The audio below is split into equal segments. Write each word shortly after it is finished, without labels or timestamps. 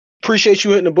Appreciate you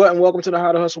hitting the button. Welcome to the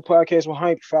How to Hustle podcast with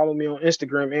Hympe. Follow me on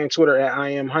Instagram and Twitter at I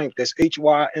am Hympe. That's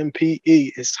Hympe.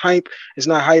 It's Hympe. It's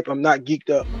not hype. I'm not geeked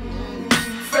up. Feeling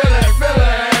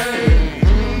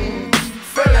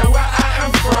where I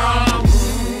am from.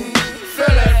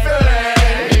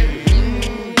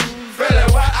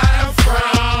 Feeling where I am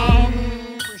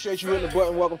from. Appreciate you hitting the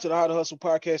button. Welcome to the How to Hustle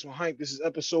podcast with Hympe. This is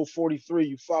episode 43.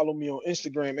 You follow me on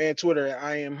Instagram and Twitter at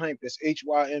I am Hympe. That's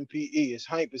Hympe. It's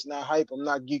Hympe. It's not hype. I'm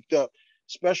not geeked up.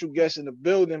 Special guest in the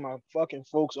building. My fucking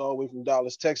folks all the way from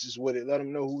Dallas, Texas with it. Let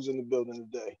them know who's in the building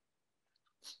today.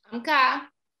 I'm Kyle.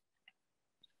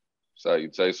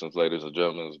 Salutations, ladies and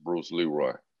gentlemen. It's Bruce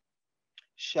Leroy.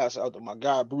 Shouts out to my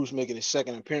guy Bruce making his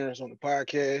second appearance on the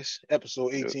podcast.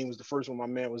 Episode 18 was the first one my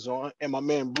man was on. And my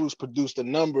man Bruce produced a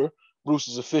number. Bruce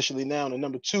is officially now the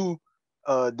number 2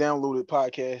 downloaded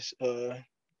podcast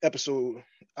episode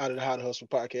out of the How to Hustle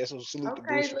podcast. So salute to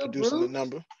Bruce for producing the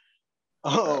number.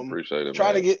 I appreciate it.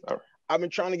 I've been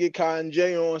trying to get Kai and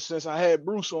Jay on since I had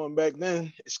Bruce on back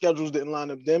then. Schedules didn't line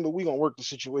up then, but we're gonna work the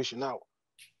situation out.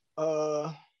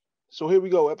 So here we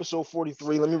go, episode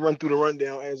 43. Let me run through the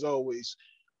rundown as always.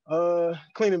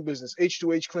 Cleaning business,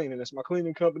 H2H Cleaning. That's my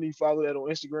cleaning company. Follow that on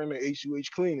Instagram at H2H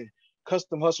Cleaning.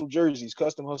 Custom Hustle Jerseys.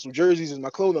 Custom Hustle Jerseys is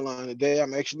my clothing line today.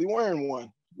 I'm actually wearing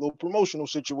one. Little promotional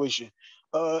situation.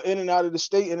 In and out of the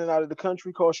state, in and out of the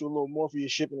country. Cost you a little more for your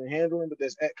shipping and handling, but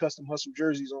that's at Custom Hustle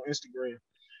Jerseys on Instagram.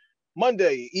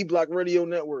 Monday, E-Block Radio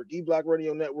Network. E-Block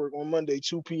Radio Network on Monday,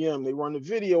 2 p.m. They run the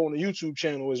video on the YouTube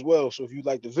channel as well. So if you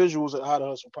like the visuals of How to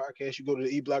Hustle podcast, you go to the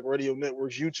E-Block Radio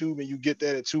Network's YouTube and you get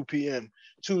that at 2 p.m.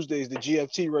 Tuesdays, the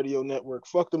GFT Radio Network.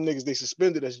 Fuck them niggas, they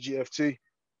suspended us, GFT.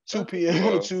 2 p.m.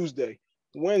 on a Tuesday.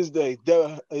 Wednesday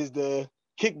is the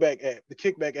Kickback app. The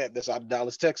Kickback app that's out of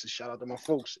Dallas, Texas. Shout out to my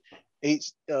folks.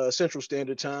 8 Central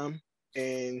Standard Time.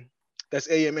 And that's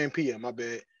AM and PM, my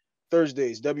bad.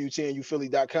 Thursdays,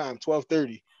 WTNUphilly.com,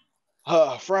 12:30.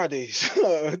 Fridays,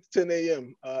 10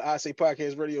 a.m. I Say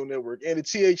Podcast Radio Network and the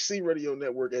THC Radio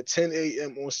Network at 10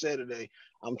 a.m. on Saturday.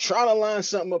 I'm trying to line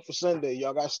something up for Sunday.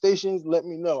 Y'all got stations? Let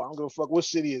me know. I don't give a fuck what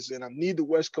city it's in. I need the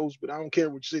West Coast, but I don't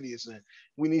care which city it's in.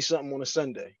 We need something on a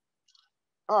Sunday.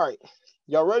 All right.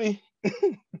 Y'all ready?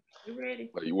 You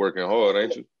ready? You working hard,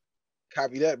 ain't you?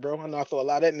 Copy that, bro. I know I thought a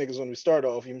lot of that niggas when we start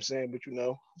off, you know what I'm saying? But you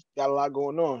know, got a lot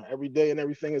going on. Every day and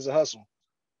everything is a hustle.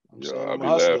 I'm a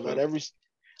hustler.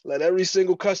 Let every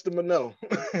single customer know.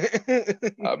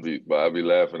 I be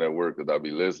laughing at work because I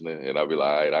be listening and I be like,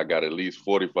 all right, I got at least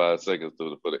 45 seconds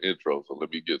for the intro, so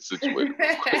let me get situated.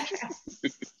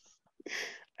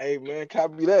 Hey man,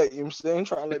 copy that. You know what I'm saying?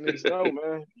 Trying to let niggas know,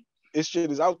 man. This shit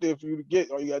is out there for you to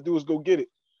get. All you gotta do is go get it.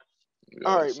 Yeah,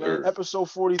 all right, sir. Man. Episode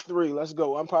 43. Let's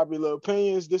go. Unpopular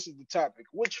opinions. This is the topic.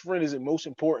 Which friend is it most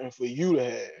important for you to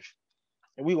have?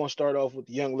 And we're gonna start off with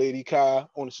the young lady Kai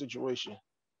on the situation.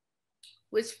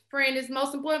 Which friend is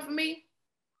most important for me?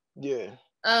 Yeah.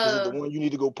 Is it the one you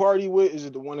need to go party with? Is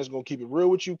it the one that's gonna keep it real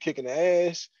with you, kicking the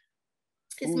ass?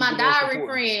 It's my diary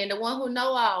friend, the one who know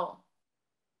all.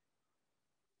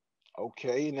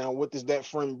 Okay, now what does that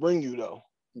friend bring you though?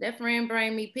 That friend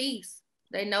bring me peace.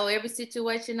 They know every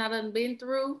situation I done been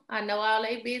through. I know all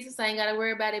their business. I ain't gotta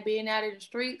worry about it being out in the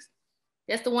streets.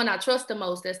 That's the one I trust the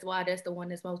most. That's why that's the one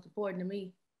that's most important to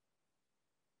me.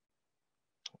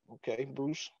 Okay,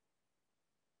 Bruce.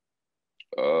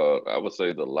 I would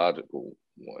say the logical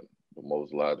one, the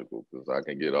most logical, because I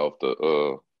can get off the,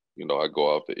 I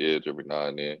go off the edge every now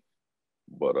and then,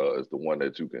 but it's the one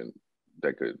that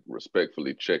could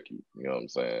respectfully check you, you know what I'm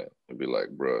saying? And be like,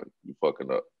 bro, you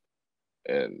fucking up.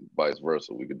 And vice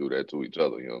versa, we could do that to each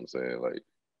other, you know what I'm saying? Like,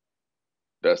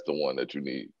 that's the one that you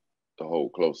need to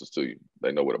hold closest to you.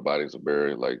 They know where the bodies are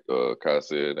buried, like Kai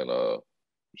said, and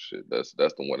that's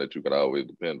the one that you can always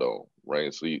depend on.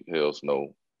 Rain, sleet, hail,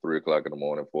 snow. 3 o'clock in the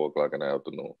morning, 4 o'clock in the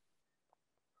afternoon.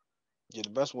 Yeah, the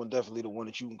best one definitely the one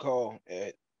that you can call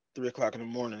at 3 o'clock in the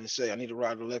morning and say, I need to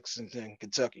ride to Lexington,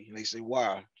 Kentucky. And they say,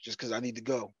 why? Just because I need to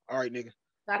go. All right, nigga.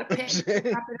 Gotta pay.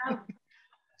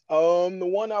 The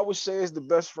one I would say is the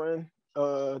best friend,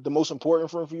 the most important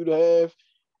friend for you to have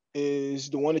is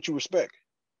the one that you respect.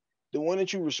 The one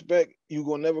that you respect, you're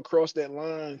going to never cross that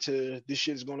line to this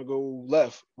shit is going to go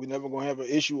left. We're never going to have an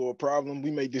issue or a problem. We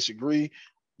may disagree.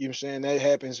 You know what I'm saying? That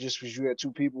happens just because you had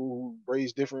two people who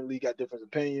raised differently, got different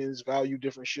opinions, value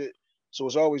different shit. So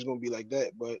it's always going to be like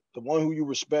that. But the one who you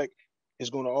respect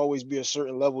is going to always be a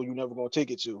certain level you're never going to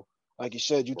take it to. Like you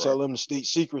said, you tell them the state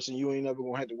secrets and you ain't never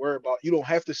going to have to worry about. You don't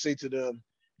have to say to them,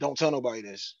 don't tell nobody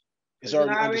this. It's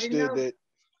already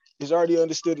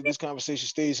understood that this conversation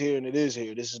stays here and it is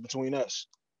here. This is between us.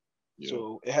 Yeah.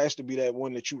 So it has to be that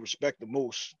one that you respect the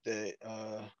most that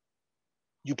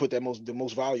you put the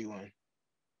most value in.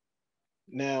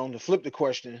 Now to flip the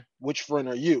question, which friend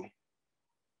are you?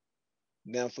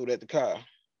 Now throw that to Kyle.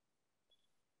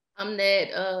 I'm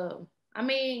that. I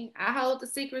mean, I hold the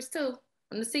secrets too.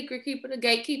 I'm the secret keeper, the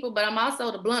gatekeeper, but I'm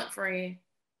also the blunt friend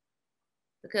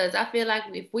because I feel like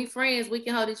if we friends, we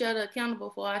can hold each other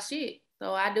accountable for our shit.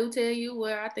 So I do tell you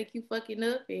where I think you fucking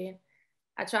up, and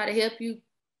I try to help you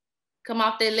come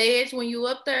off that ledge when you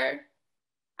up there.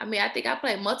 I mean, I think I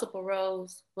play multiple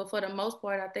roles, but for the most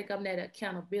part, I think I'm that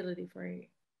accountability friend.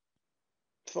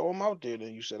 Throw them out there.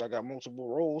 Then you said I got multiple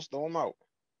roles. Throw them out.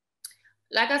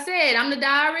 Like I said, I'm the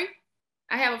diary.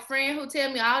 I have a friend who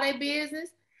tell me all their business.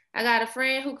 I got a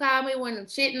friend who call me when the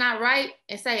shit not right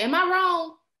and say, "Am I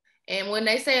wrong?" And when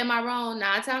they say, "Am I wrong?"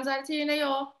 9 times out of 10 they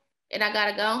are. And I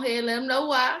gotta go ahead and let them know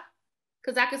why,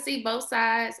 because I can see both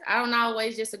sides. I don't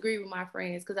always just agree with my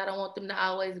friends because I don't want them to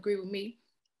always agree with me.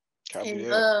 Copy And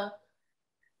that.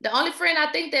 the only friend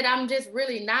I think that I'm just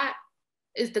really not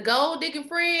is the gold digging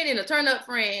friend and the turn up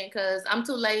friend because I'm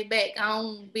too laid back. I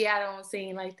don't be out on the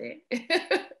scene like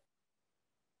that.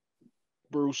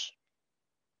 Bruce.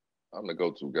 I'm the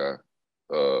go-to guy.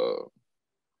 Uh,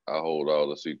 I hold all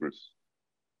the secrets.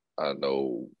 I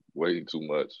know way too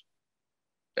much,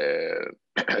 and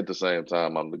at the same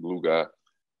time, I'm the glue guy.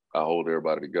 I hold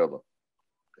everybody together.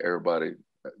 Everybody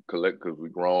collect because we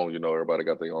grown. You know, everybody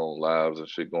got their own lives and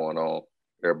shit going on.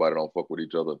 Everybody don't fuck with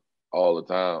each other all the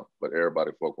time, but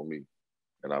everybody fuck with me,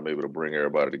 and I'm able to bring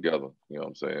everybody together. You know what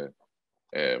I'm saying?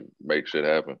 And make shit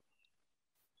happen.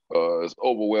 It's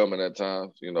overwhelming at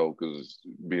times, you know, because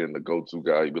being the go-to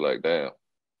guy, you be like, damn,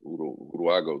 who do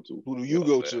I go to? Who do You you know what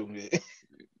go I'm saying? to?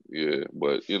 Yeah,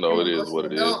 but you I'm know, it gonna is go what to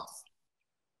it the is, dumps.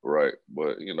 right?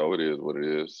 But you know, it is what it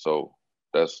is. So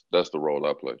that's the role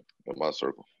I play in my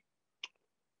circle.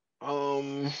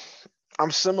 um,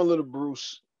 I'm similar to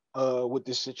Bruce. With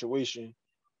this situation,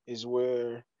 is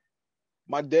where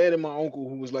my dad and my uncle,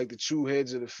 who was like the two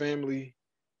heads of the family,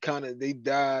 kind of they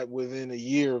died within a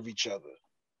year of each other.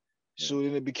 So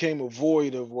then it became a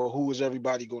void of, well, who is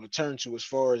everybody going to turn to as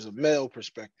far as a male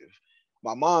perspective?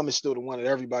 My mom is still the one that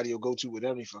everybody will go to with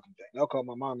every fucking thing. They'll call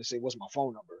my mom and say, "What's my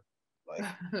phone number?" Like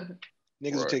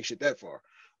niggas will Right. take shit that far.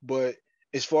 But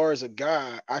as far as a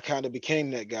guy, I kind of became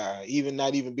that guy, even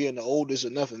not even being the oldest or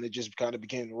nothing. It just kind of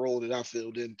became the role that I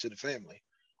filled into the family.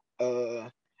 Uh,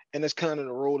 and that's kind of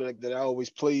the role that I always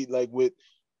played, like with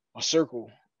my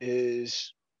circle,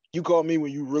 is you call me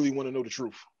when you really want to know the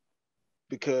truth.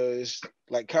 Because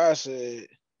like Kai said,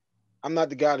 I'm not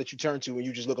the guy that you turn to when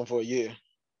you just looking for a year.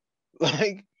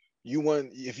 Like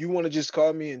if you want to just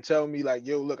call me and tell me like,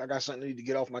 yo, look, I got something I need to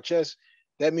get off my chest.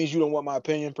 That means you don't want my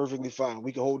opinion. Perfectly fine.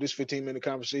 We can hold this 15-minute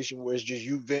conversation where it's just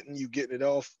you venting, you getting it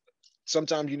off.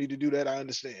 Sometimes you need to do that. I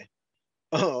understand.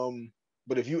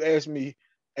 But if you ask me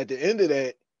at the end of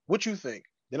that, what you think,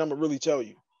 then I'm gonna really tell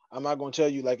you. I'm not gonna tell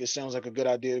you like it sounds like a good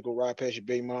idea to go ride past your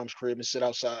baby mom's crib and sit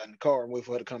outside in the car and wait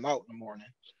for her to come out in the morning.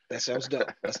 That sounds dumb.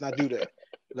 Let's not do that.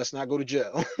 Let's not go to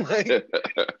jail. Like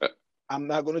I'm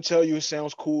not gonna tell you it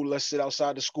sounds cool. Let's sit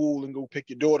outside the school and go pick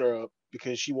your daughter up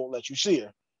because she won't let you see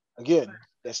her. Again,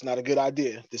 that's not a good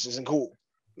idea. This isn't cool.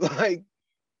 Like,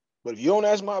 but if you don't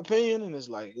ask my opinion and it's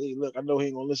like, hey, look, I know he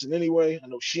ain't gonna listen anyway. I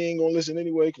know she ain't gonna listen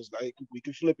anyway because like we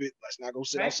can flip it. Let's not go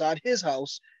sit Right. outside his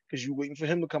house because you waiting for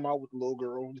him to come out with the little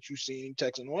girl that you seen him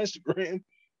texting on Instagram.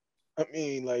 I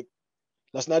mean, like,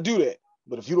 let's not do that.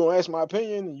 But if you don't ask my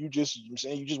opinion and I'm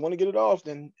saying you just want to get it off,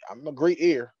 then I'm a great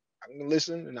ear. I can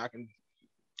listen and I can.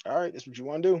 All right, that's what you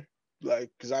want to do. Like,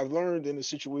 because I've learned in a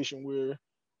situation where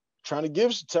trying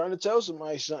to tell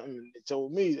somebody something, and they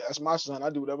told me that's my son. I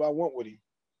do whatever I want with him.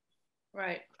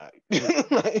 Right.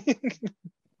 Like,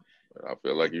 I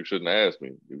feel like you shouldn't ask me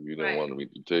if you don't Right. want me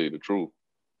to tell you the truth.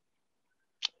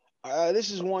 this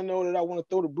is one though that I want to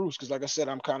throw to Bruce because, like I said,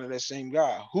 I'm kind of that same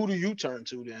guy. Who do you turn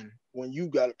to then when you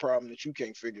got a problem that you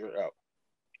can't figure it out,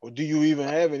 or do you even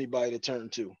have anybody to turn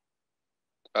to?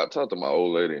 I talk to my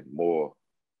old lady more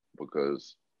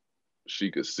because she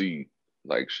could see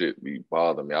like shit be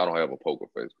bothering me. I don't have a poker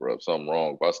face, bro. If something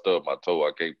wrong, if I stub my toe,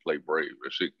 I can't play brave.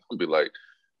 That shit gonna be like,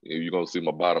 you're gonna see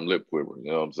my bottom lip quiver.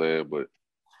 You know what I'm saying? But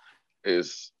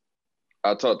it's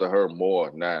I talk to her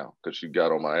more now because she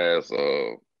got on my ass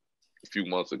a few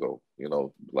months ago. You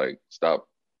know, like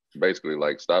basically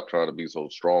like stop trying to be so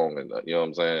strong, and you know what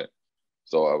I'm saying.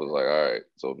 So I was like, all right.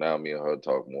 So now me and her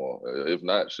talk more. If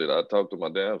not, shit, I talk to my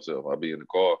damn self. I be in the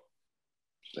car,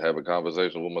 have a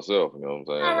conversation with myself. You know what I'm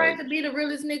saying? All right Like, to be the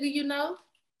realest nigga, you know.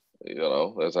 you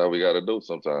know, that's how we got to do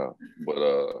sometimes. But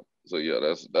so yeah,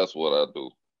 that's what I do.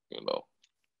 You know,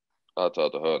 I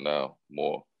talk to her now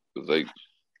more because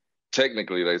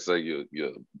technically they say your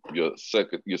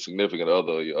significant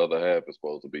other, your other half is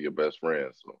supposed to be your best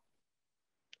friend. So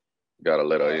gotta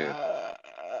let her in.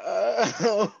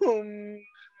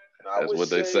 I That's would what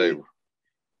they say. say,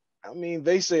 I mean,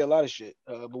 they say a lot of shit,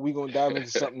 but we're gonna dive into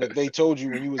something that they told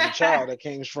you when you was a child that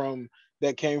came from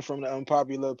the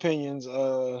unpopular opinions,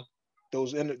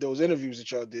 those interviews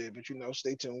that y'all did. But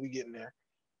stay tuned, we getting there.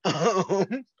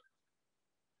 I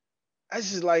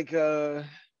just like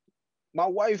my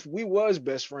wife, we was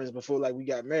best friends before like we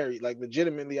got married. Like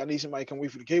legitimately, I need somebody to come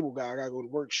wait for the cable guy. I gotta go to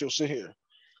work. She'll sit here,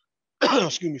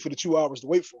 excuse me, for the 2 hours to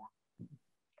wait for him.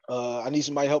 I need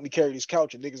somebody to help me carry this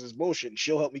couch, and niggas is bullshit, and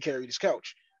she'll help me carry this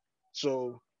couch.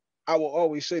 So I will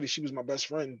always say that she was my best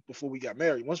friend before we got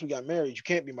married. Once we got married, you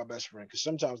can't be my best friend because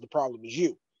sometimes the problem is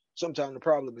you. Sometimes the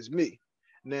problem is me.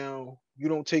 Now, you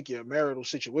don't take your marital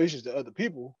situations to other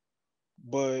people,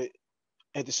 but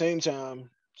at the same time,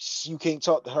 you can't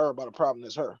talk to her about a problem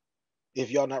that's her if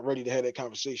y'all not ready to have that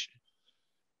conversation.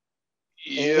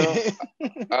 Yeah,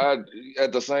 I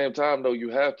at the same time though, you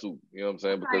have to, you know what I'm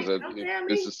saying, because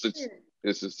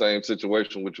it's the same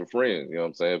situation with your friend, you know what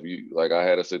I'm saying. If you like, I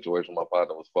had a situation, my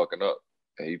partner was fucking up,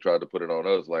 and he tried to put it on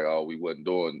us like, oh, we wasn't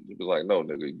doing. He was like, no,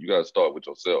 nigga, you gotta start with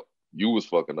yourself. You was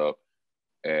fucking up,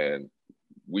 and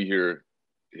we here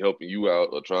helping you out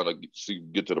or trying to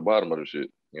get to the bottom of the shit.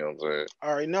 You know what I'm saying?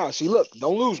 All right, now see, look,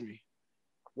 don't lose me.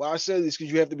 Why I said this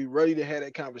because you have to be ready to have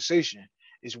that conversation.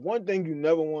 It's one thing you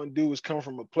never want to do is come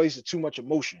from a place of too much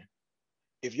emotion.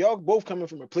 If y'all both coming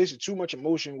from a place of too much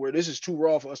emotion where this is too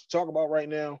raw for us to talk about right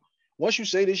now, once you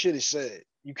say this shit is said,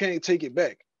 you can't take it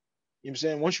back. You know what I'm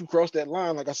saying? Once you cross that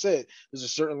line, like I said, there's a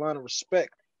certain line of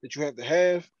respect that you have to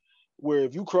have where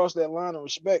if you cross that line of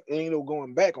respect, there ain't no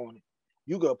going back on it.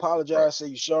 You can apologize, Right. say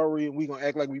you're sorry, and we gonna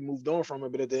act like we moved on from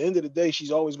it. But at the end of the day,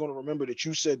 she's always gonna remember that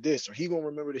you said this, or he gonna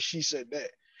remember that she said that.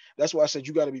 That's why I said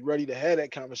you got to be ready to have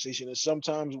that conversation. And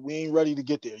sometimes we ain't ready to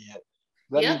get there yet.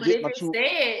 But if it's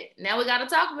said, now we got to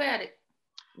talk about it.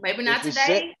 Maybe not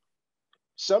today.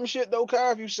 Some shit though,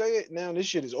 Kai, if you say it, now this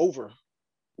shit is over.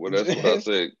 Well, that's what I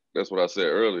said. That's what I said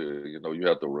earlier. You know, you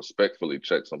have to respectfully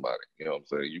check somebody. You know what I'm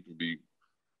saying? You can be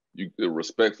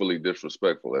respectfully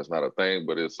disrespectful. That's not a thing,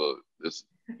 but it's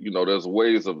there's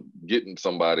ways of getting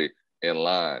somebody in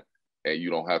line, and you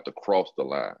don't have to cross the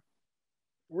line.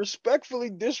 Respectfully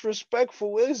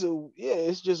disrespectful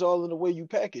it's just all in the way you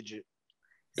package it.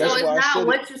 That's so it's not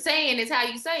what you're saying, it's how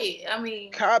you say it. I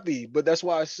mean, copy, but that's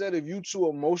why I said if you too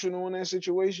emotional in that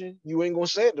situation, you ain't gonna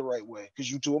say it the right way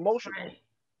because you too emotional. Right.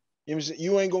 You know what I'm saying?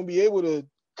 You ain't gonna be able to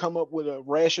come up with a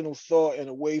rational thought and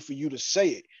a way for you to say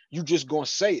it. You just gonna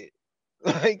say it,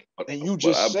 like, and you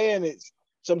just saying it.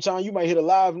 Sometimes you might hit a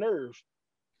live nerve.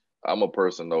 I'm a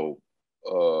person though.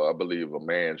 I believe a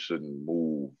man shouldn't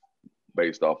move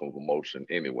based off of emotion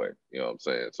anyway. You know what I'm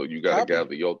saying? So you got to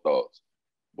gather your thoughts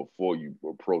before you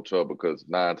approach her, because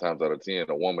 9 times out of 10,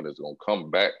 a woman is going to come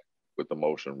back with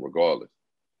emotion regardless.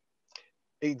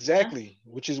 Exactly.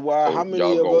 Which is why so how many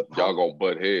y'all gonna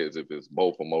butt heads if it's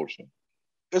both emotion.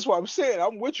 That's what I'm saying.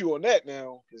 I'm with you on that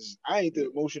now, because I ain't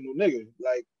the emotional nigga.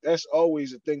 Like, that's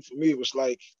always a thing for me. It was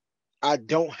like, I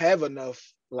don't have enough,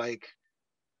 like,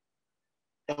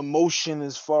 emotion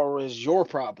as far as your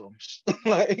problems.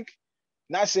 Like,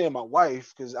 not saying my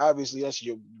wife, because obviously that's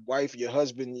your wife, your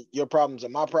husband, your problems are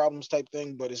my problems type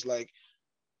thing, but it's like,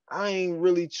 I ain't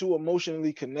really too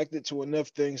emotionally connected to enough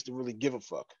things to really give a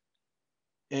fuck.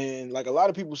 And like a lot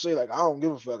of people say, like, I don't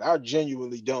give a fuck. I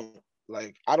genuinely don't.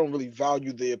 Like, I don't really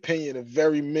value the opinion of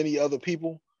very many other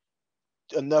people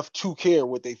enough to care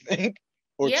what they think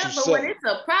or to say. Yeah, but when it's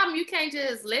a problem, you can't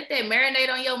just let that marinate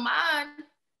on your mind.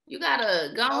 You gotta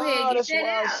go ahead and get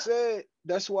that out.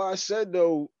 That's why I said,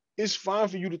 though, it's fine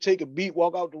for you to take a beat,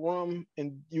 walk out the room,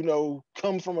 and,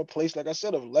 come from a place, like I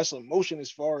said, of less emotion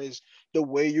as far as the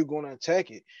way you're going to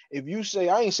attack it. If you say,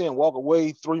 I ain't saying walk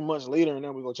away 3 months later and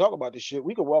then we're going to talk about this shit.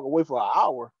 We could walk away for an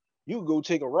hour. You could go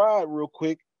take a ride real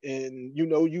quick and,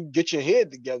 you get your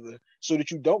head together so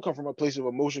that you don't come from a place of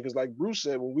emotion. Because like Bruce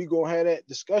said, when we go have that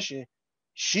discussion,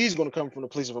 she's going to come from a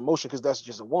place of emotion because that's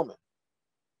just a woman.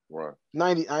 Right. I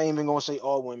ain't even going to say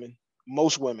all women.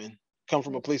 Most women come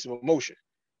from a place of emotion.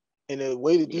 And the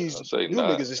way that these new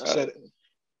niggas is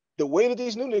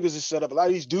set up, a lot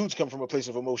of these dudes come from a place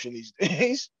of emotion these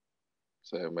days.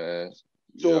 Say, man.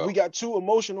 So if we got 2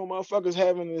 emotional motherfuckers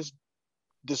having this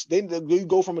they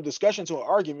go from a discussion to an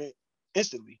argument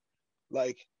instantly.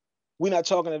 Like, we're not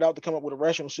talking it out to come up with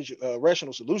a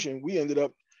rational solution. We ended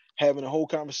up having a whole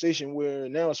conversation where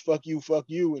now it's fuck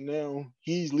you, and now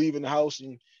he's leaving the house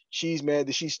and she's mad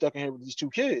that she's stuck in here with these 2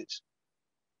 kids.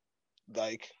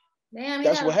 Like,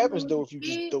 that's what happens though if you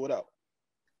just throw it out.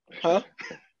 Huh?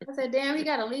 I said, damn, he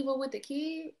gotta leave her with the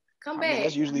kid. Come I mean, back.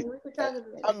 that's usually. We could talk about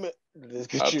I mean,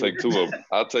 look at I'll you. take two of them.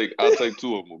 I'll take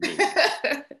two of them with me.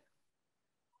 it.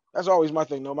 That's always my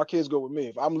thing. No, my kids go with me.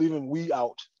 If I'm leaving, we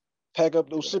out. Pack up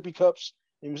those sippy cups.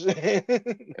 You know what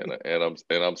I'm saying?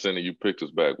 And I'm sending you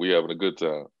pictures back. We having a good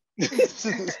time.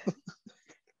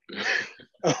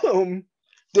 um,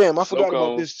 damn, I Snow forgot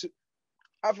about cones. this.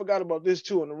 I forgot about this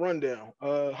too in the rundown.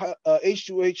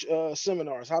 H2H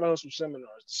seminars, how to hustle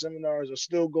seminars. The seminars are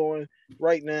still going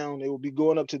right now. They will be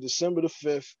going up to December the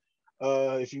 5th.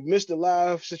 If you missed the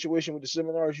live situation with the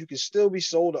seminars, you can still be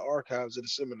sold the archives of the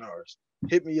seminars.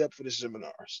 Hit me up for the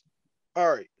seminars.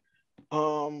 All right.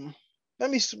 Let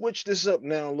me switch this up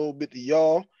now a little bit to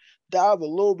y'all. Dive a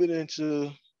little bit into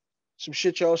some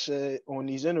shit y'all said on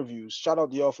these interviews. Shout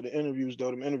out to y'all for the interviews, though.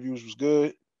 Them interviews was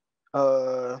good.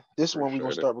 This one we're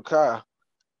gonna Appreciate it. start with Kai.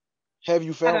 Have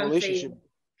you I found don't see relationship?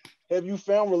 Have you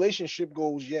found relationship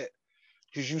goals yet?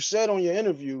 Because you said on your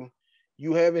interview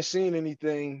you haven't seen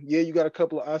anything. Yeah, you got a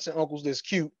couple of aunts and uncles that's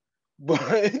cute,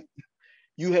 but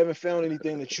you haven't found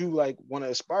anything that you like want to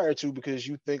aspire to because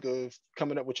you think of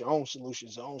coming up with your own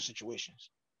solutions, your own situations.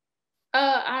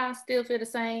 I still feel the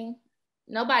same.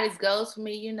 Nobody's goes for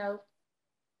me, you know.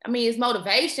 I mean, it's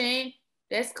motivation.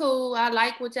 That's cool. I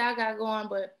like what y'all got going,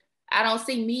 but I don't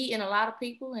see me in a lot of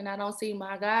people, and I don't see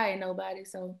my guy in nobody.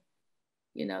 So,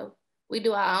 you know, we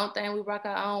do our own thing. We rock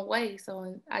our own way.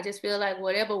 So I just feel like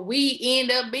whatever we end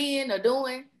up being or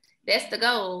doing, that's the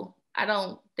goal. I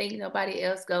don't think nobody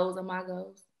else goes are my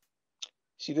goals.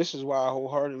 See, this is why I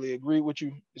wholeheartedly agree with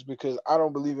you, is because I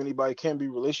don't believe anybody can be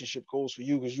relationship goals for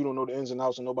you because you don't know the ins and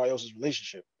outs of nobody else's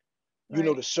relationship. You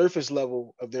know Right. the surface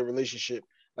level of their relationship.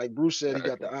 Like Bruce said, he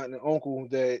got the Exactly. aunt and uncle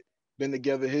that been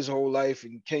together his whole life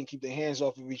and can't keep their hands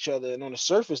off of each other. And on the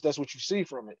surface, that's what you see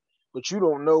from it. But you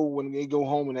don't know when they go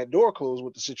home and that door closed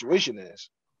what the situation is.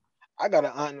 I got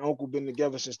an aunt and uncle been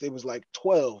together since they was like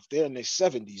 12. They're in their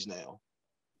 70s now.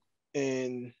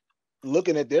 And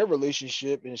looking at their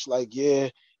relationship, and it's like, yeah,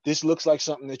 this looks like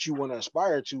something that you want to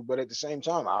aspire to, but at the same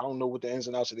time, I don't know what the ins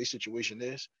and outs of their situation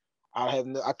is.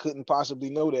 I couldn't possibly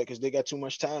know that because they got too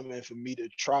much time in for me to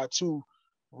try to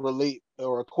relate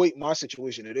or equate my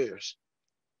situation to theirs.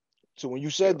 So when you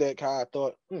Yeah. said that, Kai, I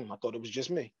thought it was just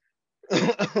me.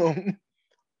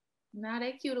 Nah,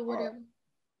 they cute or whatever.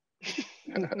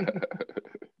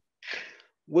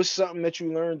 What's something that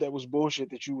you learned that was bullshit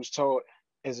that you was taught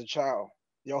as a child?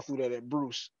 Y'all threw that at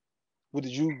Bruce. What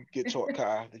did you get taught,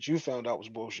 Kai, that you found out was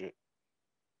bullshit?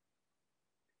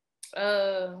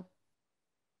 Uh,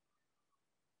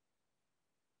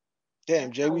 Damn,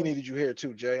 I Jay, we thought needed you here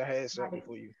too, Jay. I had something like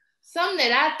for you. something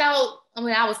that I thought. I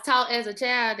mean, I was taught as a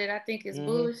child that I think is Mm-hmm.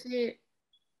 bullshit.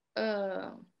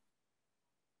 Uh,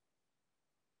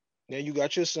 Now you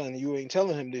got your son, and you ain't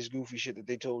telling him this goofy shit that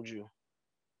they told you.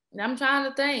 I'm trying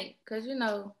to think, cause you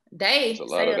know There's they a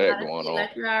lot say of a that lot of going shit, on.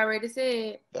 like you already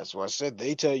said. That's why I said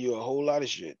they tell you a whole lot of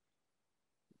shit.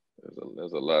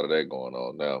 There's a lot of that going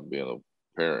on now. Being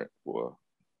a parent, boy.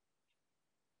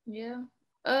 Yeah.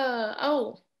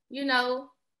 Oh, you know,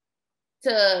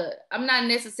 I'm not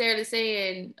necessarily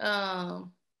saying to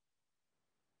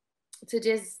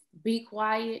just be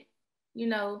quiet. You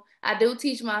know, I do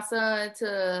teach my son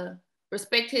to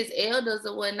respect his elders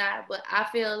or whatnot, but I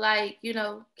feel like, you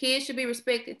know, kids should be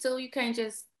respected too. You can't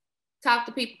just talk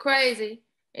to people crazy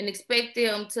and expect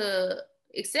them to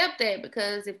accept that,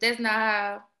 because if that's not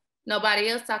how nobody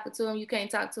else talking to them, you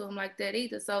can't talk to them like that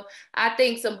either. So I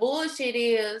think some bullshit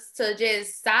is to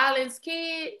just silence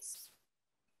kids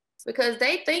because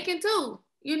they thinking too.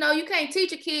 You know, you can't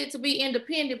teach a kid to be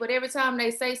independent, but every time they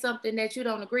say something that you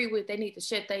don't agree with, they need to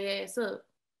shut their ass up.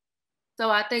 So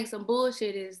I think some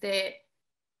bullshit is that,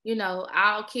 you know,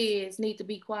 all kids need to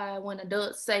be quiet when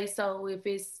adults say so if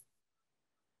it's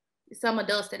some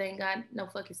adults that ain't got no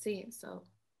fucking sense. So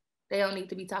they don't need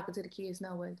to be talking to the kids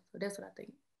no way. So that's what I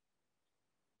think.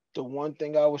 The one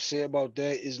thing I would say about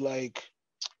that is like,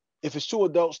 if it's two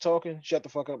adults talking, shut the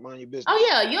fuck up, mind your Oh business.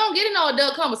 yeah, you don't get in no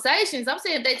adult conversations. I'm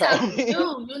saying if they talking to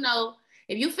you, you know,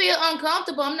 if you feel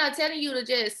uncomfortable, I'm not telling you to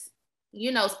just,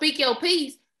 you know, speak your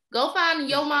piece. Go find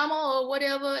your mama or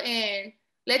whatever and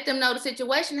let them know the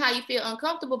situation, how you feel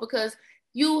uncomfortable, because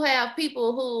you have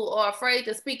people who are afraid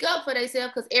to speak up for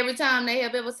themselves because every time they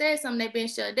have ever said something, they've been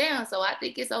shut down. So I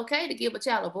think it's okay to give a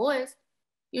child a voice,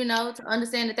 you know, to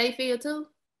understand that they feel too.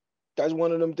 That's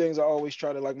one of them things I always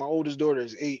try to, like, my oldest daughter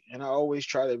is 8, and I always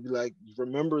try to be like,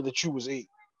 remember that you was 8.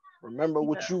 Remember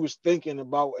what Yeah. you was thinking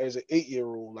about as an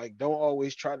 8-year-old. Like, don't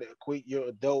always try to equate your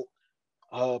adult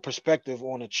perspective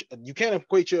on you can't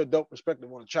equate your adult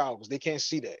perspective on a child because they can't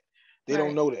see that. They don't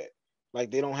Right. know that. Like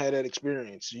they don't have that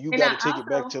experience. So you And got I to take it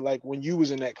back also, to like when you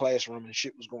was in that classroom and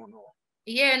shit was going on.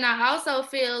 yeah, and I also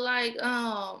feel like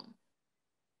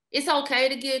it's okay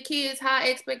to give kids high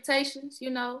expectations. You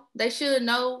know, they should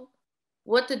know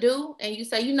what to do, and you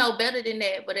say you know better than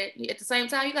that. But at the same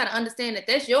time, you got to understand that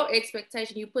that's your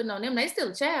expectation you putting on them. They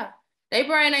still a child. Their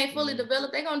brain ain't fully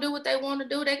developed. They gonna do what they want to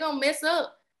do. They gonna mess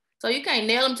up. So you can't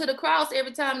nail them to the cross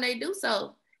every time they do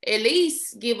so. At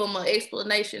least give them an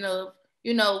explanation of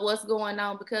what's going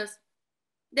on, because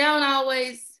they don't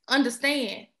always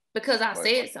understand because I Like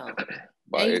said so.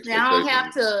 by And you say I don't have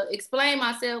expectations, to explain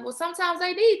myself. Well, sometimes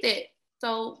they need that.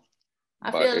 So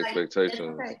I by feel like that's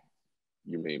expectations, okay.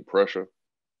 you mean pressure?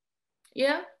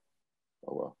 Yeah.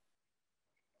 Oh well,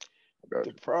 I got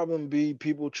The you. problem be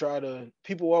people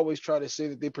always try to say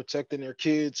that they're protecting their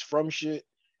kids from shit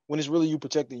when it's really you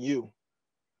protecting you.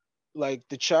 Like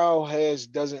the child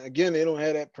doesn't again, they don't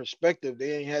have that perspective.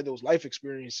 They ain't had those life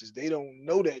experiences. They don't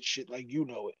know that shit like you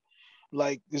know it.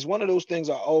 Like there's one of those things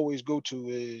I always go to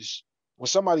is when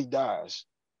somebody dies,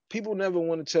 people never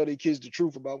want to tell their kids the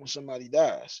truth about when somebody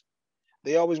dies.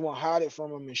 They always want to hide it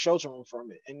from them and shelter them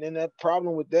from it. And then that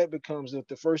problem with that becomes that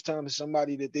the first time that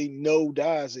somebody that they know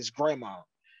dies is grandma,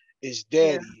 it's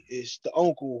Yeah. daddy, it's the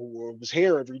uncle who was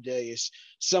here every day, it's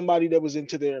somebody that was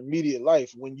into their immediate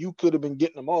life when you could have been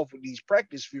getting them off with these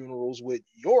practice funerals with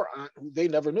your aunt who they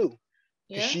never knew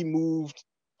because Yeah. she moved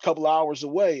a couple hours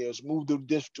away or moved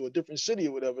to a different city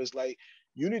or whatever. It's like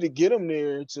you need to get them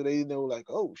there so they know, like,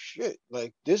 oh shit,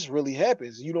 like this really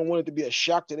happens. You don't want it to be a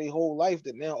shock to their whole life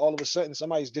that now all of a sudden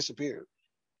somebody's disappeared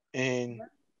and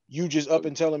you just up So,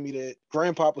 and telling me that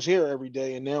grandpa was here every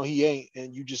day and now he ain't,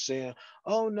 and you just saying,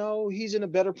 oh no, he's in a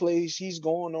better place, he's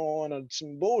going on and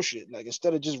some bullshit, like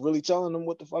instead of just really telling them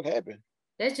what the fuck happened.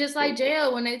 That's just like so,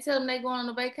 jail when they tell them they going on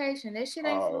a vacation. That shit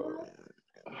ain't for Oh real.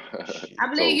 shit. I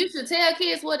believe so, you should tell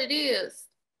kids what it is.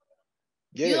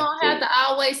 You Yeah, don't have so, to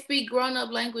always speak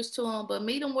grown-up language to them, but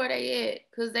meet them where they at,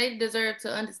 because they deserve to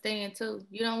understand too.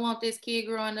 You don't want this kid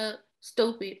growing up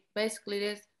stupid. Basically,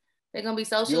 they're gonna be you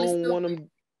socially don't want stupid.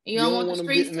 them You you don't don't want the want them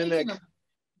streets getting in teaching that. them.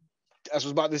 I was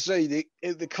about to say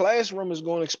the classroom is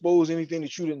going to expose anything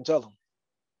that you didn't tell them.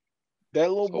 That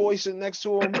little boy so, sitting next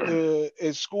to him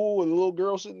at school, and the little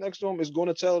girl sitting next to him is going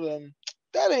to tell them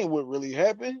that ain't what really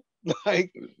happened.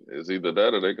 Like, it's either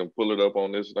that or they can pull it up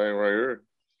on this thing right here.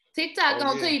 TikTok oh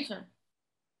gonna yeah, teach them.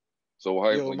 So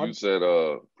hype yo, when my you said my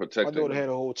daughter protecting, had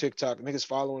a whole TikTok, niggas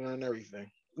following her and everything.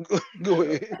 Go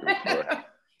ahead. right?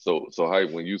 So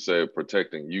hype when you said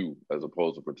protecting you as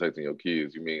opposed to protecting your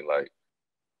kids, you mean like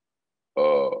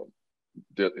uh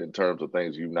in terms of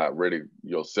things you're not ready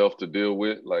yourself to deal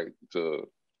with, like to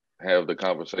have the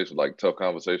conversation, like tough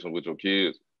conversation with your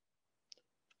kids.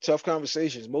 Tough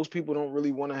conversations. Most people don't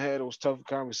really want to have those tough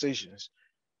conversations.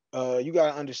 You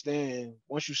gotta understand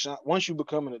once you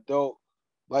become an adult,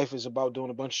 life is about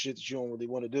doing a bunch of shit that you don't really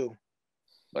want to do. You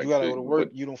Like gotta go the, to but work.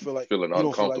 feeling You don't feel like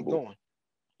uncomfortable. going.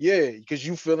 Yeah, because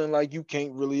you feeling like you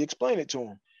can't really explain it to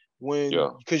them Yeah,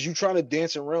 because you trying to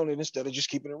dance around it instead of just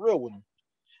keeping it real with them.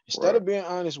 Instead right. of being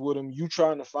honest with them, you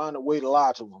trying to find a way to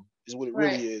lie to them is what it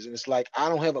Right. really is. And it's like, I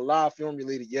don't have a lie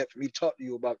formulated yet for me to talk to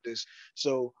you about this.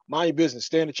 So mind your business,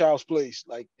 stay in the child's place,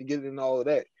 like to get in all of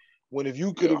that. When if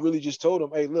you could Yeah, have really just told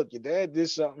him, hey, look, your dad did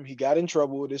something, he got in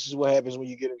trouble. This is what happens when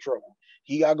you get in trouble.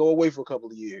 He got to go away for a couple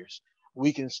of years.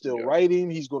 We can still yeah, write him.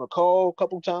 He's going to call a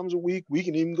couple times a week. We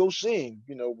can even go see him,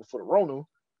 before the Rona,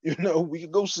 we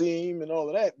could go see him and all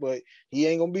of that, but he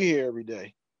ain't going to be here every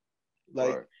day.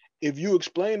 Like, right. if you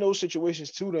explain those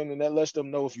situations to them, then that lets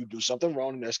them know if you do something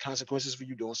wrong and there's consequences for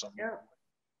you doing something Yeah. wrong.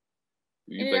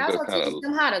 Do you And it think that's also kind teaches of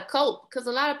them how to cope, because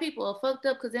a lot of people are fucked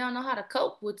up because they don't know how to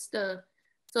cope with stuff.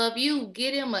 So if you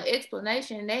get them an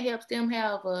explanation, that helps them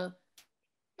have a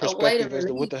way to Perspective as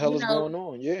to what release, the hell is going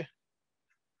on. Yeah,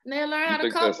 and they learn you how to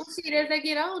think cope with that's shit as they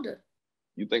get older.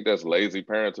 you think that's lazy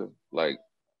parenting, like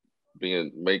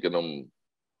being making them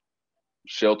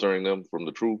sheltering them from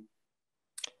the truth?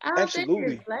 I don't think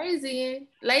it's absolutely.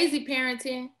 lazy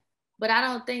parenting, but I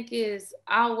don't think it's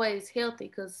always healthy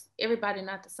because everybody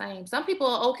not the same. Some people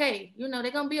are okay,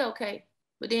 they're gonna be okay.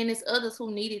 But then there's others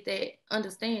who needed that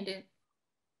understanding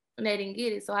and they didn't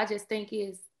get it. So I just think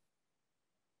it's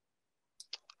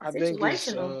I think it's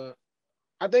situational. uh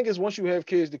I think it's once you have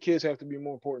kids, the kids have to be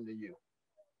more important than you.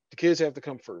 The kids have to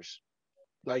come first.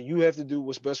 Like you have to do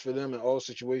what's best for them in all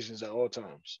situations at all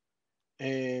times.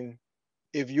 And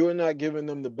if you're not giving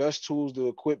them the best tools to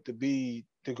equip to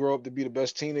grow up to be the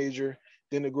best teenager,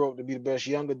 then to grow up to be the best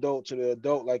young adult to the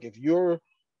adult, like if you're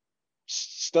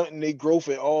stunting their growth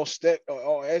at all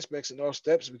aspects and all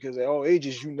steps because at all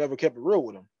ages you never kept it real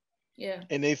with them. Yeah.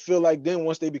 And they feel like then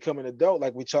once they become an adult,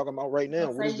 like we're talking about right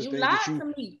now, Say you lied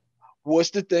to me.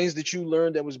 what's the things that you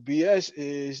learned that was BS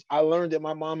is I learned that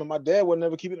my mom and my dad would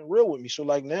never keep it real with me. So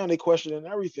like now they questioning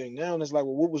everything. Now it's like,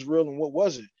 well, what was real and what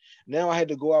wasn't? Now I had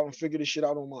to go out and figure this shit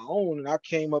out on my own. And I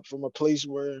came up from a place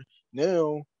where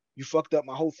now you fucked up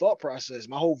my whole thought process.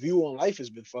 My whole view on life has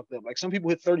been fucked up. Like some people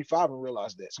hit 35 and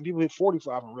realize that. Some people hit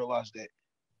 45 and realize that.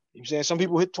 You know what I'm saying? Some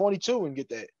people hit 22 and get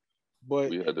that. But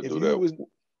We had to if do you that. was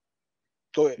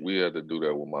go ahead. We had to do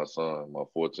that with my son, my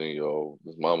 14-year-old.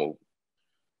 His mama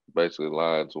basically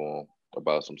lied to him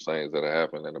about some things that had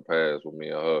happened in the past with me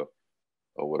and her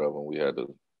or whatever. And we had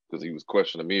to, because he was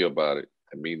questioning me about it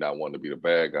and me not wanting to be the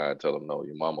bad guy and tell him, no,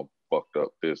 your mama fucked up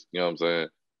this. You know what I'm saying?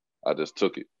 I just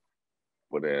took it.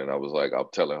 But then I was like, I'm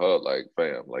telling her, like,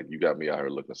 fam, like, you got me out here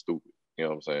looking stupid. You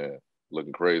know what I'm saying?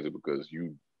 Looking crazy because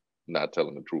you not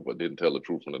telling the truth, but didn't tell the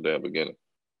truth from the damn beginning.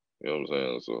 You know what I'm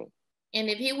saying? So. And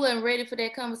if he wasn't ready for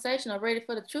that conversation or ready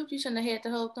for the truth, you shouldn't have had the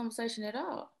whole conversation at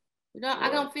all. You know, right.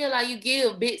 I don't feel like you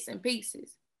give bits and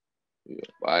pieces. Yeah,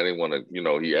 I didn't want to, you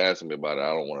know, he asked me about it.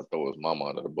 I don't want to throw his mama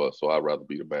under the bus, so I'd rather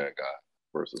be the bad guy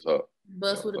versus her.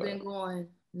 Bus would have been going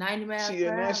 90 miles per hour. See,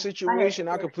 in that situation,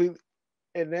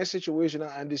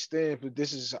 I understand, but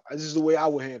this is the way I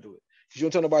would handle it. You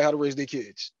don't tell nobody how to raise their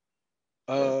kids.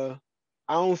 Right.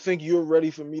 I don't think you're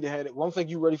ready for me to have it. Well, I don't think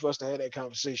you're ready for us to have that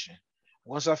conversation.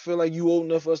 Once I feel like you old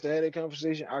enough for us to have that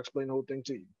conversation, I'll explain the whole thing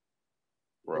to you.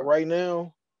 Right. But right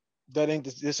now,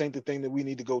 this ain't the thing that we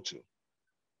need to go to.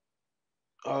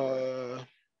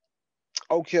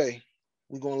 Okay,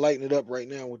 we're gonna lighten it up right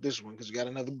now with this one because we got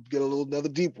another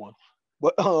deep one.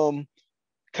 But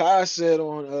Kai said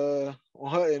on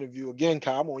her interview again,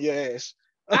 Kai, I'm on your ass.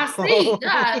 I see,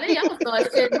 golly, I'm gonna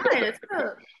start shitting my ass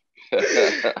up.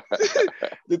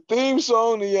 The theme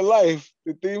song of your life,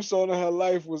 the theme song of her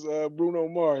life was Bruno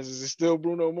Mars. Is it still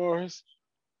Bruno Mars?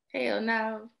 Hell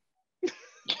no.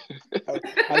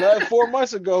 I know that 4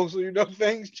 months ago, so you know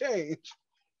things change.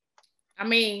 I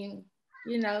mean,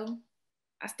 you know,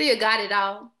 I still got it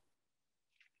all.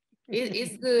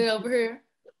 It's good over here.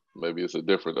 Maybe it's a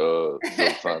different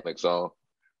Sonic song.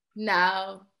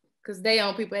 No, because they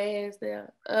on people's ass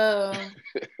there.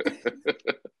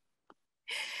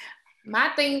 My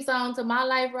theme song to my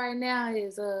life right now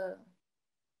is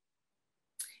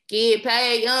get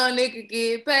paid, young nigga,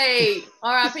 get paid.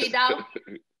 R.I.P. dog.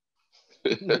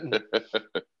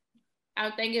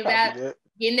 I'm thinking about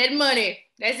getting that money.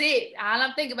 That's it. All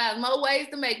I'm thinking about is more ways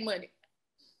to make money.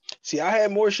 See, I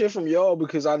had more shit from y'all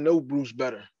because I know Bruce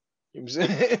better. You know what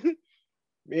I'm saying?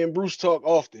 Me and Bruce talk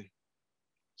often.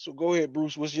 So go ahead,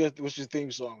 Bruce. What's your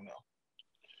theme song now?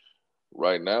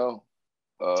 Right now?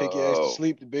 Take your ass to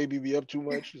sleep. The baby be up too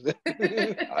much.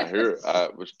 I hear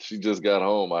she just got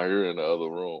home. I hear her in the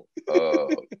other room.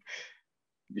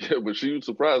 Yeah, but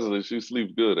surprisingly, she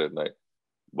sleeps good at night.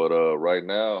 But right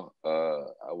now,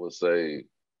 I would say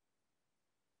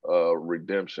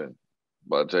Redemption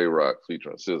by J-Rock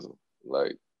featuring SZA.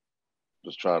 Like,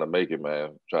 just trying to make it,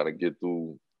 man. Trying to get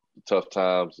through the tough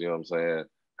times, you know what I'm saying?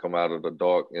 Come out of the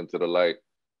dark into the light.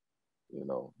 You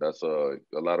know, that's a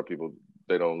lot of people,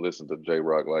 they don't listen to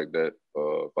J-Rock like that.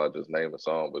 If I just name the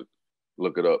song, but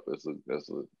look it up. That's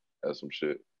some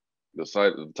shit. The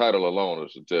title alone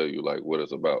should tell you like what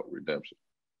it's about, redemption.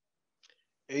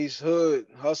 Ace Hood,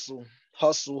 hustle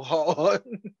hard.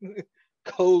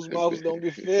 Closed mouths don't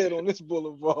get fed on this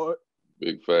boulevard.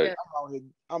 Big fact.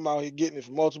 I'm out here getting it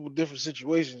from multiple different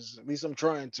situations. At least I'm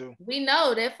trying to. We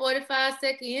know that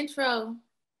 45-second intro.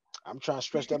 I'm trying to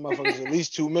stretch that motherfucker at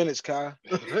least 2 minutes, Kai.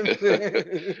 That's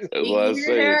why I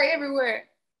say. Her everywhere.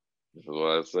 That's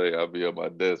why I say I'll be at my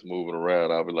desk moving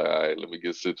around. I'll be like, all right, let me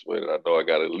get situated. I know I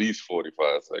got at least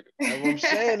 45 seconds. That's what I'm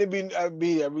saying. I'd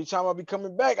be every time I be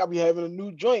coming back, I'll be having a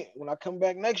new joint. When I come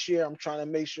back next year, I'm trying to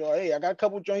make sure, hey, I got a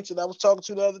couple joints that I was talking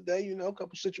to the other day, you know, a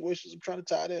couple situations I'm trying to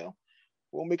tie down.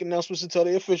 We'll make announcements until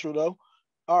they're official, though.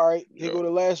 All right, here go the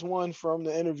last one from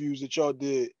the interviews that y'all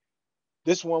did.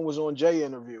 This one was on Jay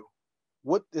interview.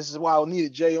 This is why I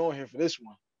needed Jay on here for this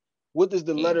one. What does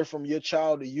the letter from your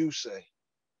child to you say?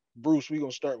 Bruce, we're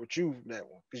gonna start with you from that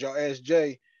one. Because y'all asked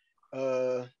Jay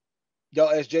that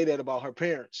about her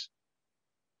parents.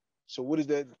 So what does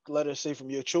that letter say from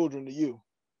your children to you?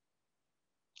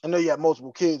 I know you have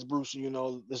multiple kids, Bruce, so you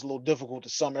know it's a little difficult to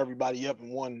sum everybody up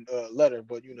in one letter,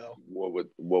 but you know.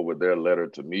 What would their letter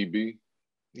to me be?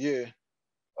 Yeah.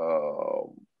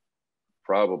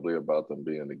 Probably about them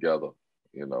being together,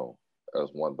 you know.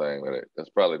 That's one thing that's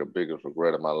probably the biggest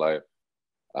regret of my life.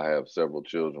 I have several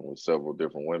children with several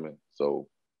different women, so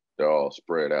they're all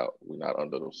spread out. We're not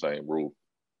under the same roof.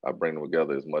 I bring them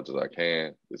together as much as I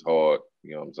can. It's hard,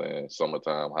 you know what I'm saying?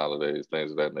 Summertime, holidays,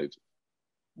 things of that nature.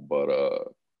 But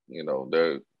you know,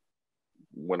 they're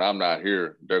when I'm not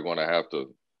here, they're gonna have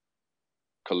to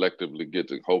collectively get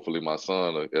to hopefully my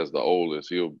son as the oldest,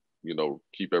 he'll, you know,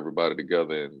 keep everybody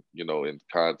together and, you know, in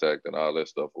contact and all that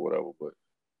stuff or whatever. But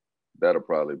that'll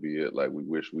probably be it. Like we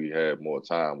wish we had more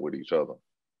time with each other,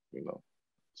 you know,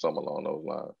 something along those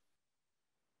lines.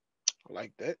 I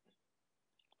like that.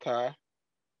 Kai.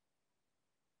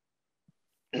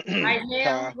 Right now,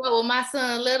 Kai. what will my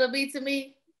son let her be to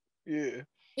me? Yeah.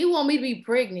 He want me to be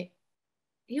pregnant.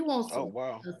 He wants Oh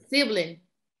wow. a sibling.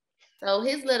 So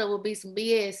his letter will be some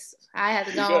BS. I have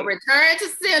to He go got, and return to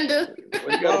sender.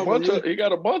 well, he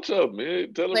got a bunch of them,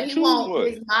 man. Tell him But to he choose want one.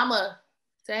 his mama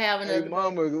to have Hey another baby.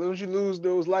 mama, don't you lose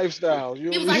those lifestyles? He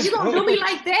was like, "You gonna do me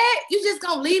like that? You just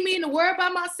gonna leave me in the world by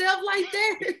myself like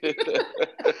that?"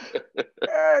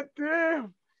 God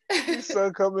damn. His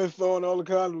son coming throwing all the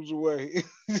condoms away.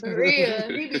 For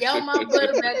real. He be on my butt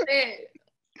about that.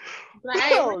 Like,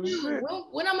 hey, Oh shit.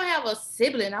 when I'm gonna have a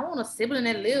sibling? I want a sibling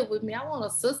that live with me. I want a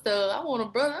sister. I want a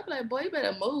brother. I'm like, boy, you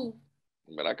better move.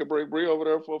 Man, I could bring Bree over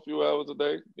there for a few hours a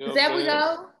day. You know what There I'm we saying?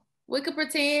 go. We could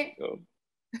pretend. You know,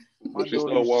 My when she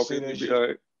daughter start used to say walking, that you be shit. all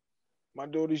right. My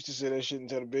daughter used to say that shit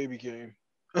until the baby came.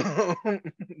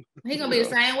 He gonna be the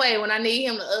same way when I need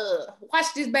him to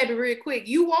watch this baby real quick.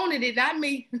 You wanted it, not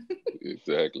me.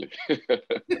 Exactly.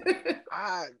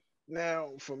 Now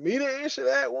for me to answer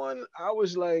that one, I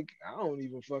was like, I don't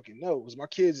even fucking know because my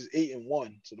kids is 8 and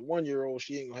 1. So the 1-year-old,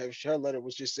 she ain't gonna have her letter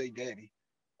was just say daddy.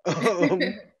 I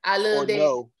love Or that.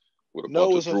 no. With a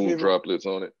No bunch is of her drool favorite. droplets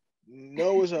on it.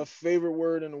 No is her favorite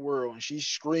word in the world, and she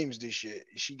screams this shit.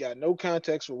 She got no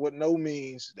context for what no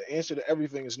means. The answer to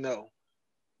everything is no.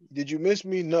 Did you miss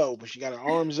me? No, but she got her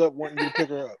arms up, wanting you to pick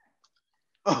her up.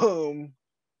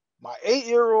 My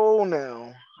 8-year-old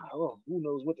now. Oh, who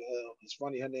knows what the hell? It's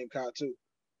funny, her name Kai too.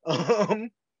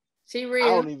 She I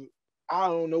real.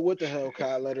 don't know what the hell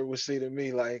Kai letter would say to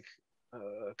me, like,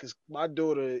 because my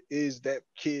daughter is that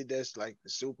kid that's like the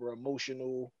super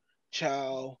emotional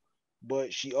child,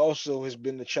 but she also has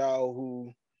been the child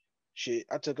who, shit,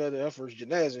 I took her to her first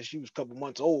janaza. She was a couple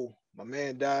months old. My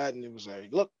man died, and it was like,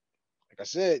 look, like I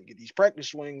said, get these practice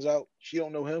swings out. She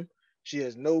don't know him. She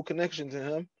has no connection to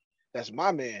him. That's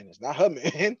my man. It's not her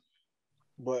man.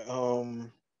 But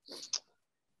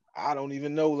I don't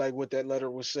even know like what that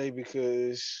letter would say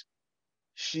because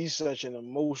she's such an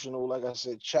emotional, like I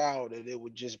said, child that it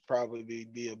would just probably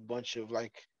be a bunch of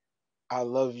like I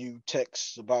love you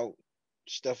texts about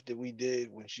stuff that we did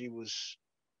when she was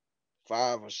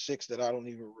 5 or 6 that I don't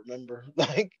even remember.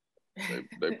 Like,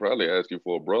 They probably ask you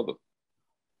for a brother.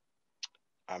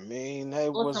 I mean, that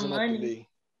Or some wasn't up to money. me.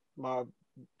 My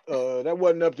that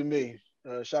wasn't up to me.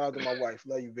 Shout out to my wife.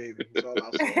 Love you, baby. That's all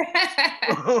I'll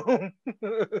say.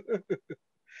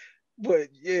 But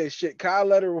yeah, shit. Kyle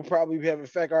letter will probably have in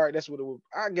fact. All right, that's what it would.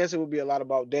 I guess it would be a lot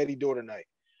about daddy daughter night.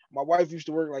 My wife used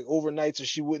to work like overnight, so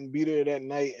she wouldn't be there that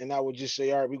night, and I would just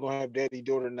say, all right, we're gonna have daddy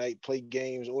daughter night, play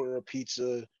games, order a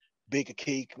pizza, bake a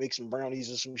cake, make some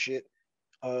brownies or some shit.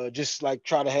 Just like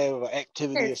try to have an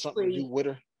activity or That's something to do sweet. with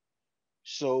her.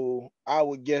 So I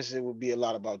would guess it would be a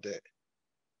lot about that.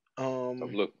 I'm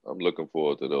looking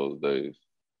forward to those days.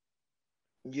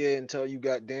 Yeah, until you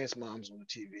got dance moms on the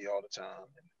TV all the time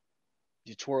and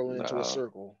you're twirling into a Nah.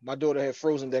 circle. My daughter had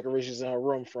frozen decorations in her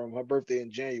room from her birthday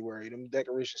in January. Them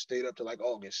decorations stayed up to like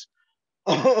August.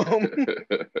 All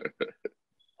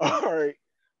right.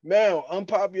 Now,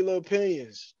 unpopular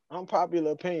opinions.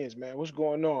 Unpopular opinions, man. What's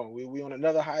going on? We on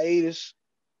another hiatus?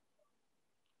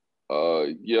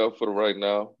 Yeah, for the right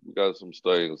now, we got some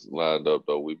things lined up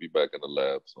though. We'll be back in the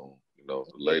lab soon. You know,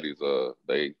 the Yeah. ladies,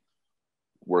 they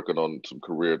working on some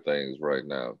career things right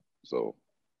now. So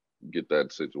get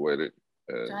that situated,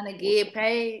 and Trying to get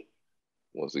paid.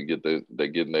 once they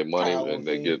getting their money Kyle and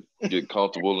they Levine. get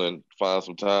comfortable and find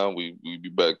some time, we be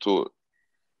back to it.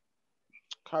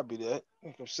 Copy that.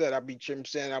 Like I said, I'm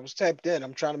saying I was tapped in.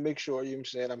 I'm trying to make sure, you know what I'm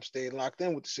saying, I'm staying locked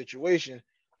in with the situation.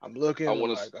 I'm looking, I I'm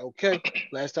want like, to, okay.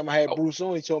 Last time I had Bruce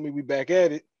on, he told me we back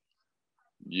at it.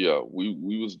 yeah, we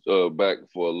was back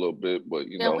for a little bit, but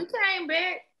you Yeah, we know, came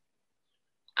back.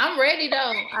 I'm ready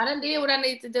though. I done did what I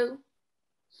need to do.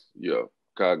 yeah,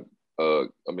 God,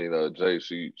 Jay,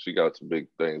 she got some big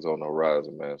things on the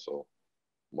horizon, man. So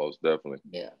most definitely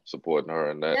Yeah. supporting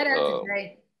her in that. Shout out to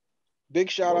Jay. Big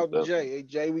shout Most out to definitely. Jay. Hey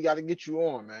Jay, we gotta get you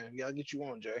on, man. We gotta get you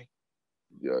on, Jay.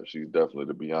 Yeah, she's definitely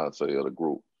the Beyonce of the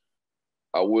group.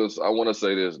 I want to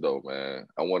say this though, man.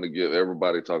 I want to give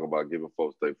everybody talk about giving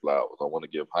folks their flowers. I want to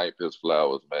give Hympe his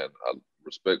flowers, man. I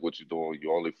respect what you're doing.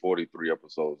 You're only 43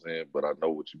 episodes in, but I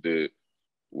know what you did.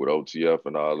 with OTF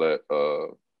and all that.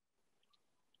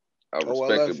 I respect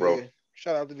OLF, it, bro. yeah.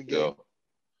 Shout out to the Yeah. game.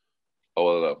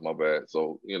 OLF, my bad.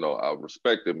 So, I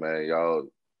respect it, man. Y'all,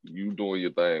 you doing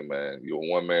your thing, man. You're a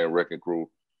one-man wrecking crew.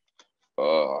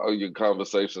 All your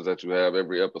conversations that you have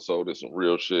every episode is some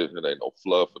real shit. It ain't no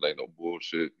fluff. It ain't no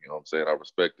bullshit. You know what I'm saying? I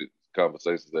respect it.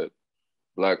 Conversations that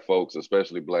Black folks,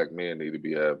 especially Black men, need to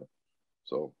be having.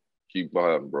 So keep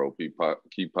podding, bro. Keep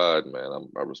podding, man.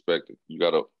 I respect it.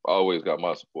 You always got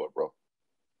my support, bro.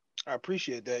 I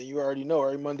appreciate that. You already know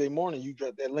every Monday morning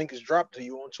that link is dropped to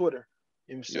you on Twitter.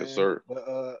 You know what I'm saying? Yes, sir.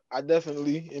 But I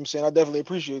definitely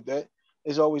appreciate that.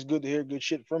 It's always good to hear good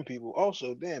shit from people.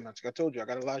 Also, damn, like I told you, I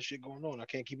got a lot of shit going on. I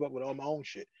can't keep up with all my own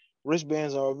shit.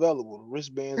 Wristbands are available.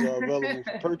 Wristbands are available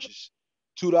for purchase.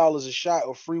 $2 a shot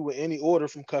or free with any order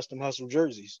from Custom Hustle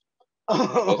jerseys.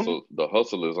 The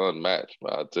hustle is unmatched,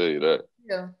 man. I tell you that.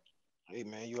 Yeah. Hey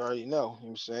man, you already know. You know what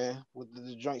I'm saying? What did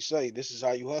the joint say? This is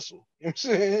how you hustle. You know what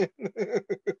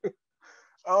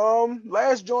I'm saying?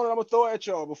 Last joint I'm gonna throw at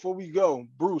y'all before we go.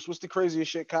 Bruce, what's the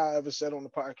craziest shit Kai ever said on the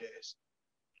podcast?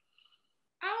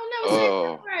 I don't know.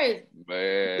 Oh,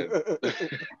 man.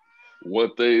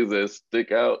 One thing that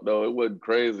stick out, though, it wasn't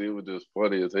crazy. It was just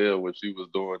funny as hell when she was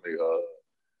doing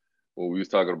when we was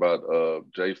talking about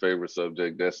Jay's favorite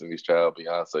subject, Destiny's Child,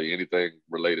 Beyonce, anything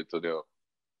related to them.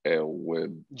 And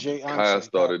when Kai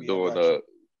started doing her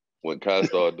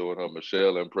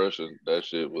Michelle impression, that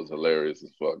shit was hilarious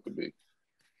as fuck to me.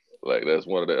 Like, that's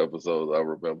one of the episodes I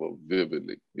remember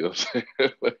vividly. You know what I'm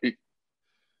saying? Like,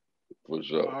 for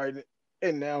sure. All right.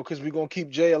 And now, because we're going to keep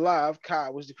Jay alive, Kai,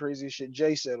 what's the craziest shit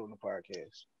Jay said on the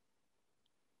podcast?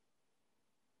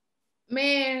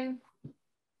 Man,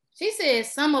 she said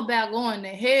something about going to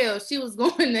hell. She was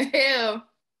going to hell.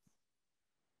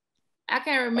 I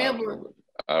can't remember.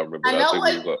 I remember.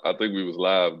 I think we was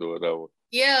live doing that one.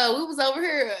 Yeah, we was over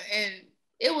here, and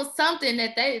it was something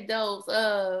that those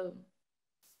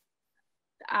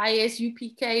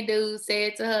ISUPK dudes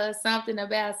said to her, something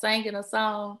about singing a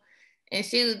song. And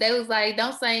they was like,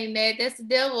 don't sing that, that's the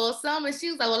devil or something. And she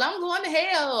was like, well, I'm going to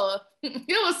hell. It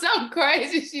was something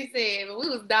crazy she said, but we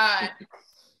was dying.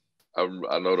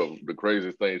 I know the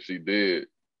craziest thing she did,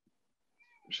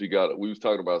 we was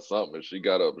talking about something, and she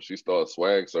got up and she started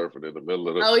swag surfing in the middle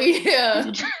of the. Oh,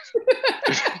 yeah.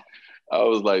 I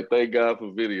was like, thank God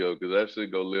for video, because that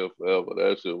shit gonna live forever.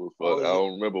 That shit was funny. Oh, yeah. I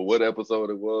don't remember what episode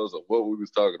it was or what we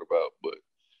was talking about, but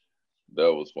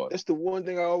that was fun. That's the one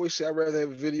thing I always say. I'd rather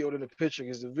have a video than a picture,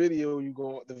 because the video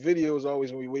is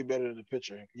always gonna be way better than the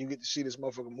picture. You get to see this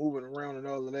motherfucker moving around and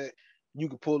all of that. You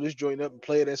can pull this joint up and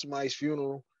play it at somebody's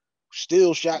funeral.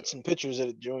 Still shots and pictures of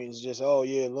the joints. Just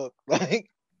look like.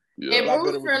 Yeah. At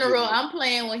Bruce's funeral, I'm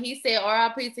playing when he said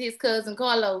R.I.P. to his cousin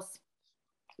Carlos.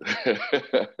 Some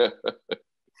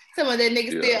of that nigga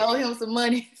still owe him some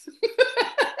money.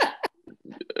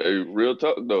 Hey, real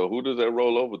talk though, who does that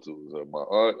roll over to? Is that my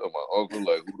aunt or my uncle?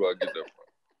 Like, who do I get that from?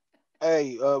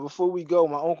 Hey, before we go,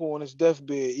 my uncle on his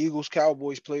deathbed, Eagles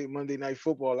Cowboys played Monday Night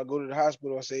Football. I go to the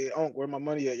hospital. I say, Uncle, where my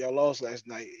money at? Y'all lost last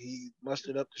night. He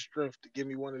mustered up the strength to give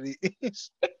me one of these.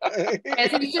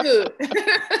 As he should.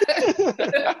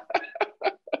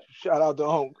 Shout out to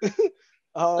Uncle.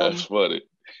 That's funny.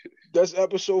 That's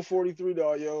episode 43,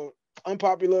 though, yo.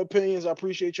 Unpopular opinions. I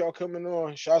appreciate y'all coming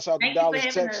on. Shouts out to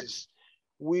Dallas, Texas.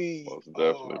 We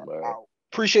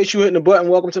appreciate you hitting the button.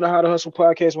 Welcome to the How to Hustle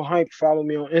podcast with Hympe. Follow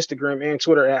me on Instagram and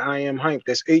Twitter at I am Hympe.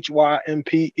 That's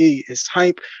HYMPE. It's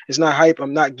Hympe. It's not hype.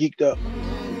 I'm not geeked up.